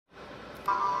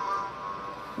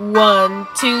1,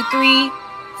 2, 3,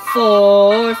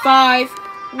 4, 5.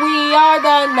 We are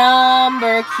the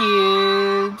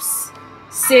Numbercubes.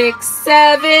 6,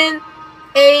 7,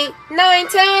 8, 9,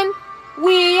 10.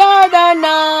 We are the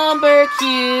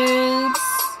Numbercubes.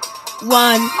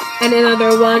 1, and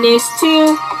another one is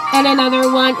 2, and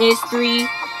another one is 3,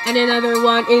 and another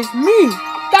one is me.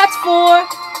 That's 4. 5,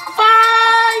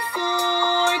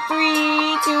 4,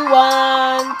 3, 2,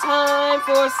 1. Time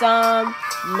for some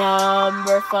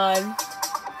number fun.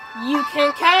 You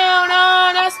can count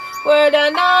on us. We're the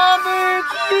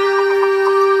Numbercubes.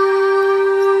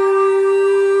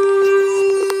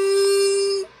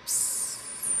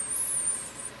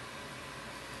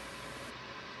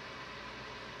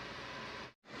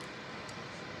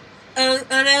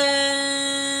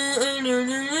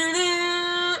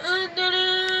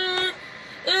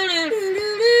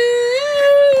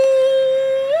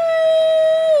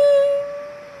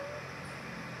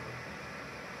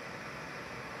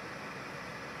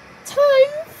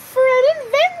 Time for an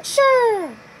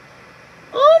adventure!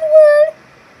 Onward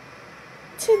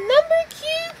to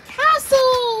Numbercube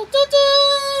Castle!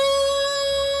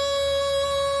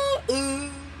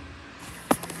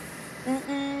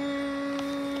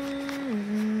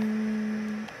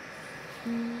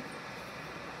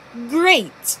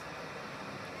 Great!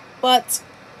 But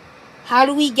how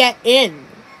do we get in?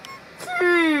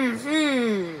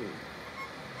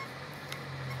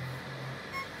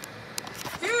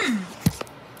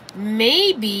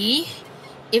 Maybe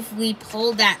if we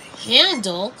pull that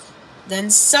handle, then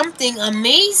something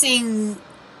amazing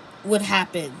would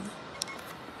happen.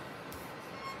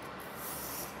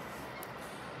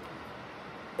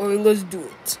 Alright, let's do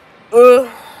it.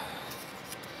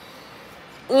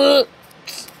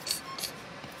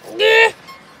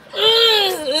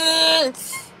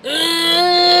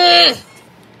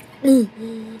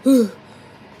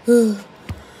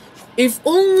 If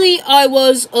only I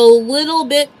was a little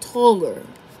bit taller.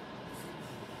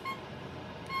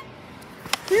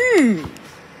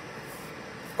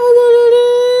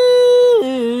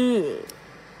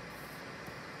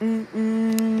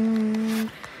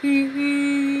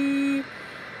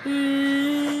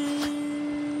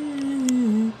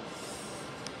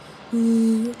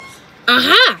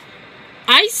 Aha!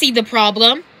 I see the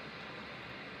problem.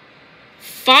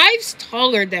 5's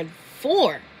taller than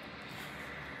 4.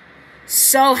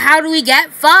 So how do we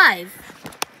get 5?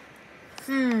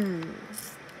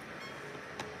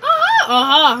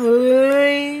 Aha!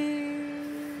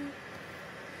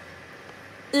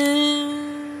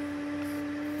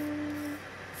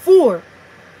 4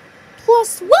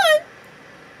 plus 1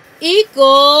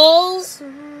 equals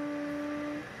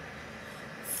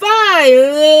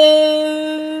 5.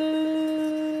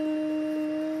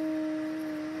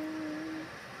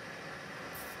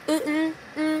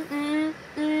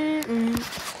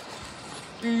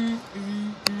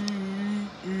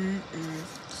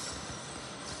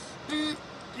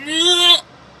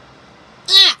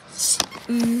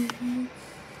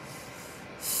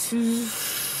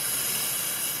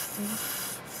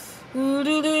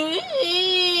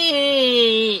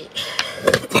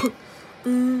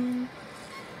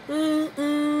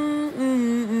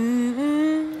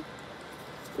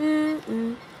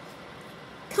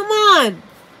 Come on,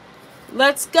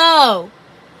 let's go.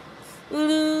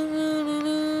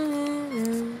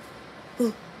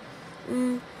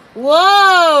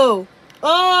 Whoa!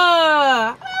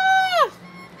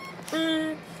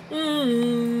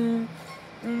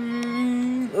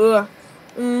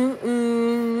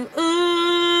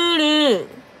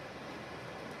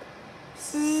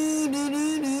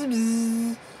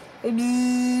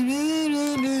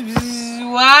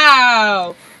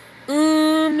 Wow!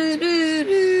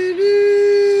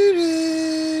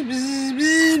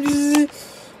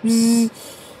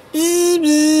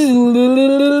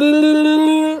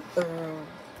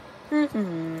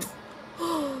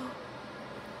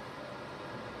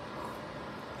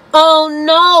 Oh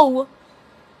no!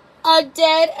 A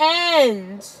dead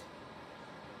end!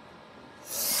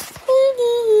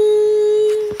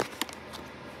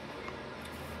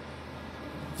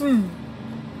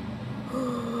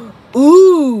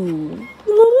 Ooh!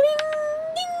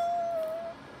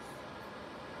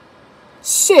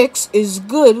 6 is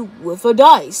good with a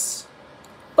dice.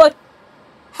 But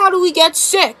how do we get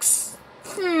 6?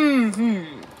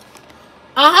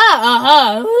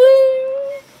 Aha!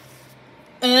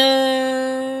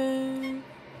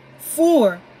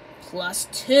 4 plus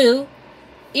 2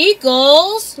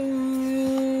 equals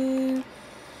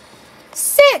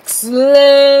 6.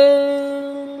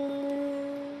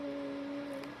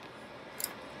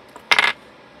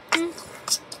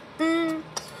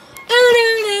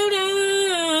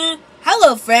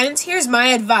 Hello, friends. Here's my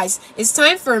advice. It's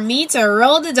time for me to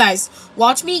roll the dice.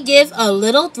 Watch me give a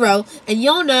little throw, and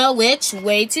you'll know which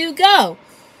way to go.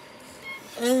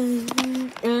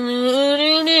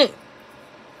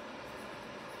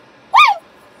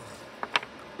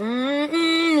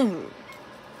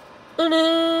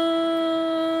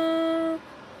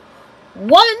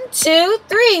 One, two,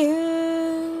 three.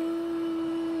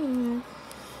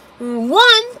 1,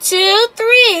 2,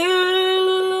 3.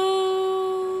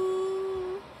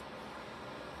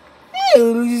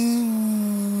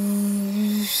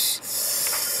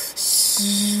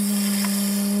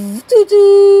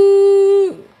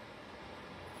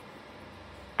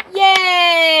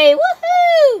 Yay!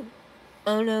 Woohoo!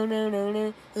 Oh no no no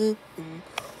no!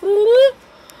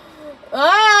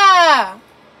 Ah!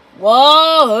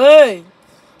 Whoa! Hey!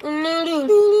 Oh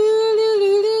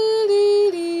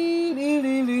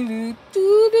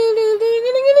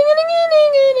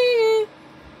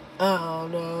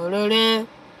no no no!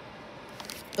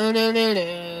 Oh no no no!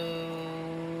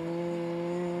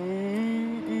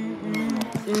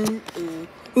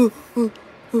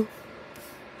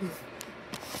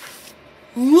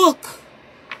 Look!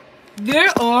 There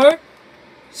are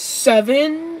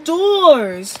 7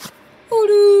 doors.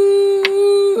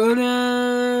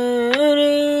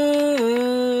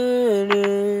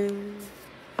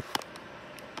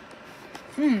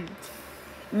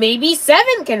 Maybe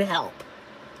 7 can help.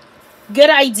 Good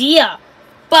idea.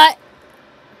 But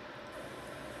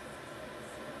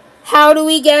how do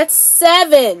we get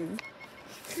 7?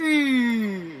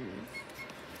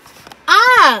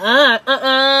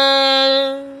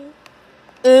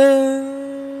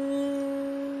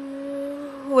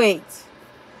 Wait.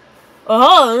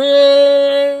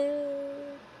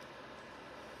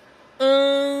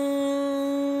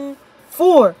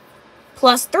 4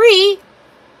 plus 3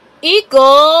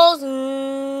 equals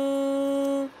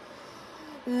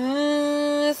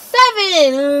 7.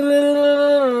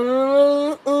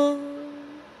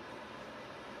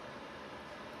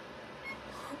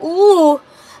 Ooh,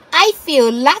 I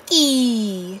feel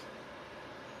lucky.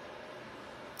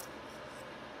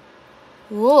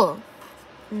 Whoa.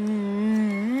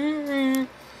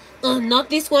 Not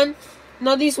this one.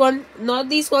 Not this one. Not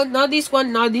this one. Not this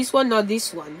one. Not this one. Not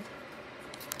this one.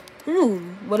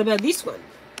 What about this one?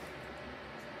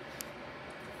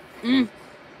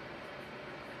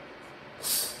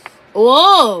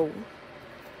 Whoa.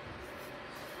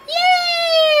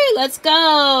 Yay! Let's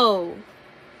go.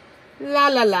 La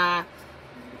la la.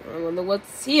 I wonder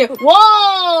what's here.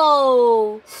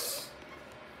 Whoa!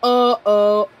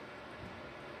 Uh-oh.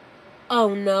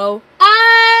 Oh no.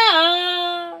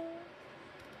 Ah!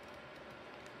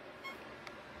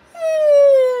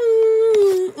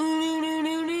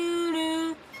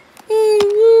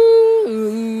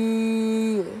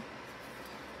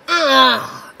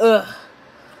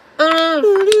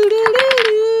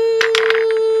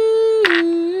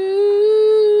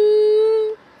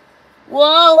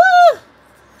 Whoa!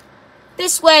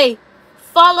 This way.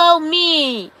 Follow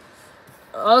me.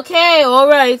 Okay, all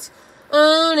right.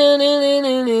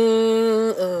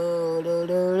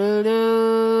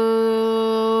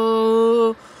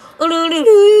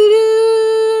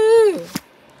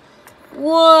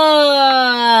 Wow.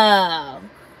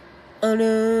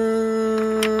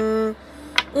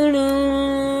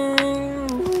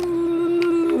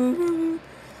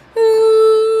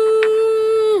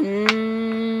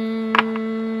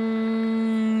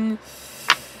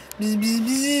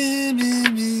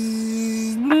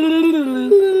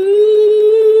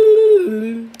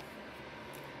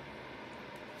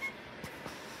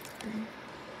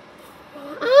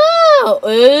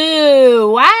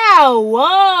 Ooh, wow,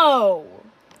 whoa.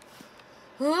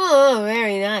 Oh,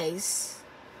 very nice.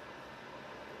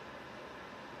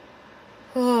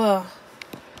 Oh.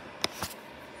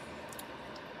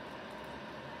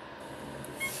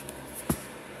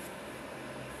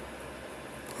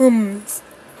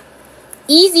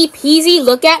 Easy peasy,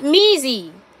 look at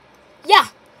measy. Yeah.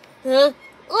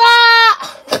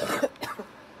 Ah!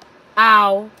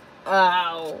 Ow.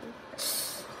 Ow.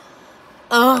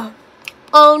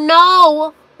 Oh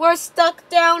no, we're stuck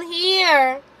down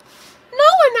here. No,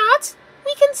 we're not.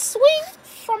 We can swing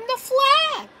from the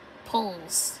flag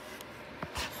poles.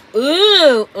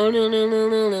 Ooh. Oh no no no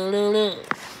no no no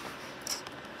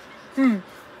no.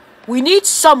 We need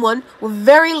someone with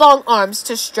very long arms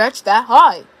to stretch that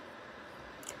high.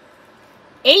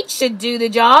 8 should do the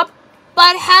job,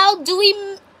 but how do we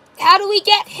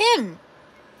get him?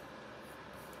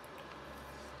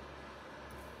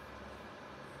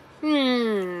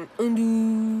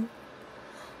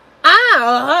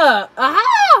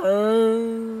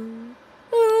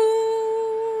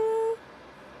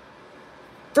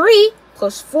 3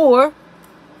 plus 4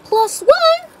 plus 1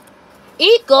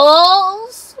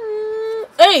 equals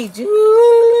 8.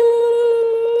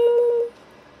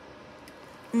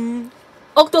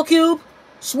 Octocube,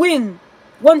 swing.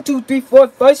 1, 2, 3, 4,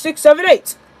 5, 6, 7,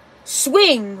 8.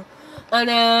 Swing. And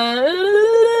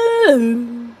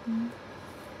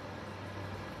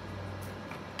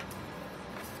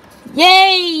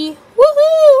yay!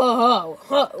 Woohoo!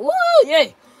 Woo!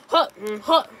 Yay!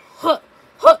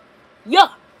 Yeah!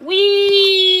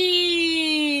 Wee!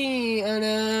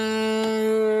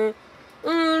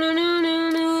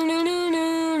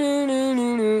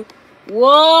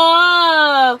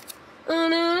 Whoa!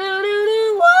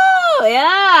 Whoa!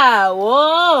 Yeah!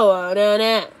 Whoa!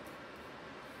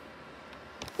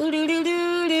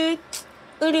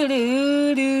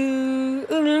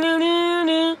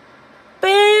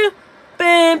 Bam!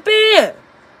 Bam! Bam!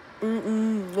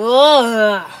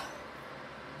 Whoa!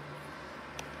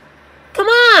 Come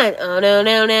on! Oh no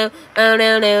no no! Oh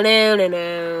no no no no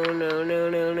no no no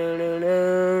no no no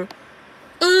no!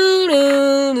 Oh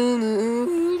no no no!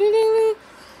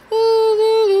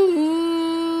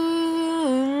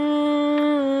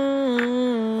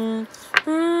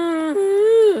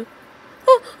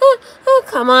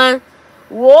 Come on!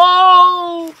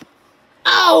 Whoa!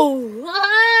 Oh!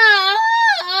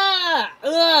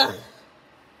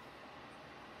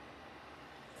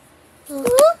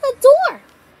 A door!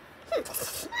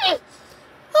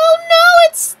 Oh no,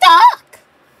 it's stuck!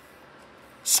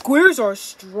 Squares are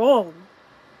strong.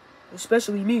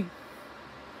 Especially me.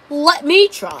 Let me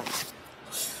try.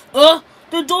 The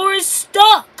door is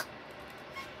stuck!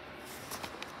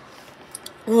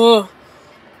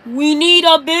 We need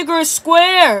a bigger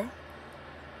square.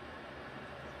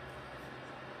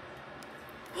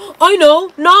 I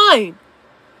know, 9.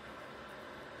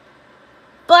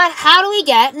 But how do we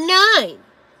get 9?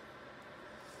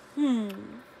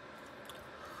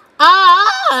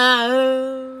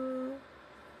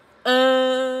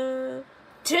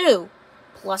 2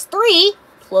 plus 3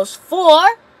 plus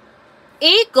 4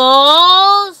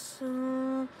 equals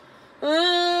 9.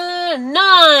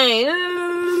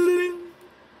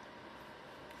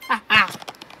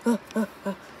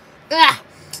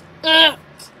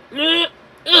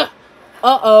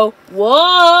 Uh-oh.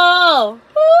 Whoa.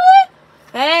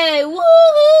 Hey,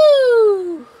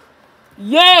 woohoo.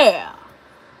 Yeah.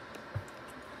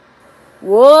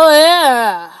 Whoa,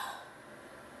 yeah.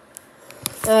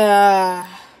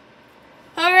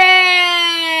 Hooray.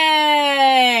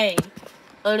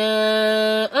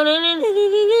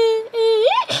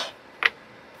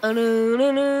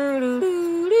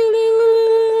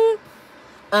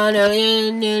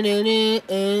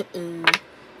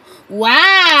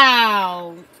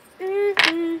 Wow!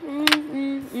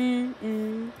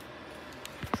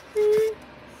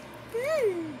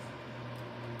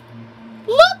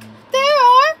 Look, there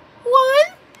are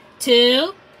 1,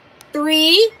 2,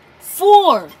 3,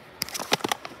 4.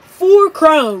 4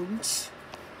 crowns.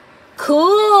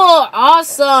 Cool!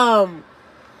 Awesome!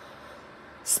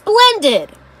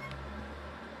 Splendid!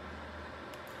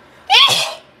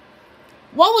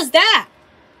 What was that?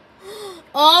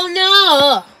 Oh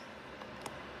no!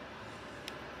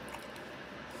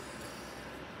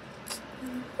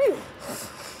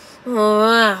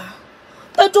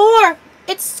 The door!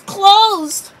 It's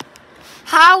closed!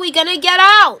 How are we gonna get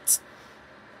out?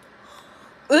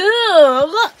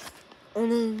 Look!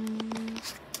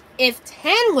 If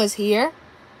 10 was here,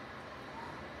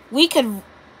 we could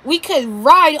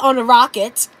ride on a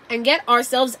rocket and get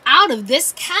ourselves out of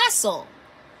this castle.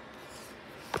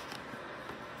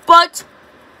 But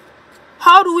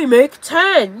how do we make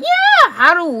 10? Yeah,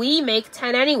 how do we make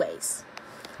 10 anyways?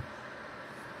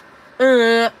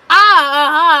 I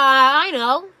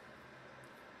know.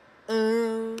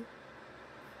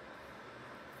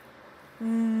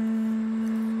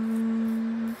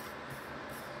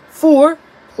 4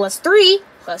 plus 3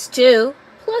 plus 2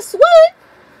 plus 1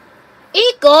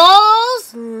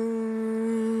 equals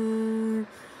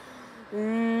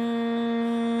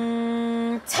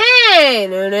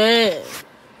 10.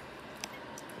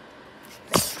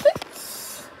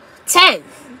 10,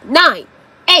 9,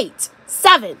 8,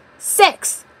 7,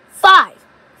 6, 5,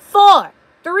 4,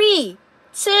 3,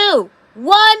 2,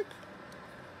 1.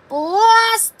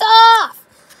 Blast off!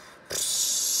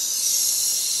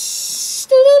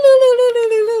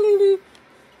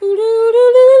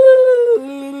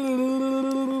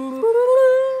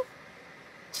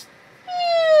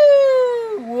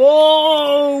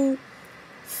 Whoa!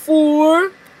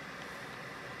 4.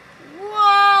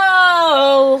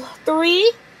 Whoa!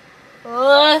 3.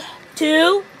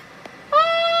 2.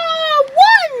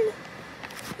 1.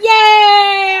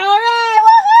 Yay! All right!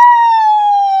 Woohoo!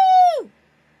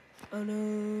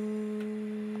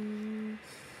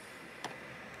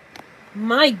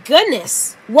 my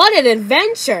goodness, what an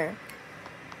adventure.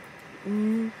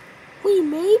 We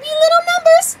may be little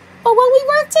numbers, but when we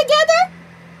work together,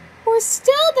 we're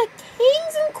still the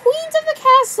kings and queens of the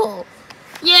castle.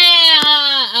 Yeah!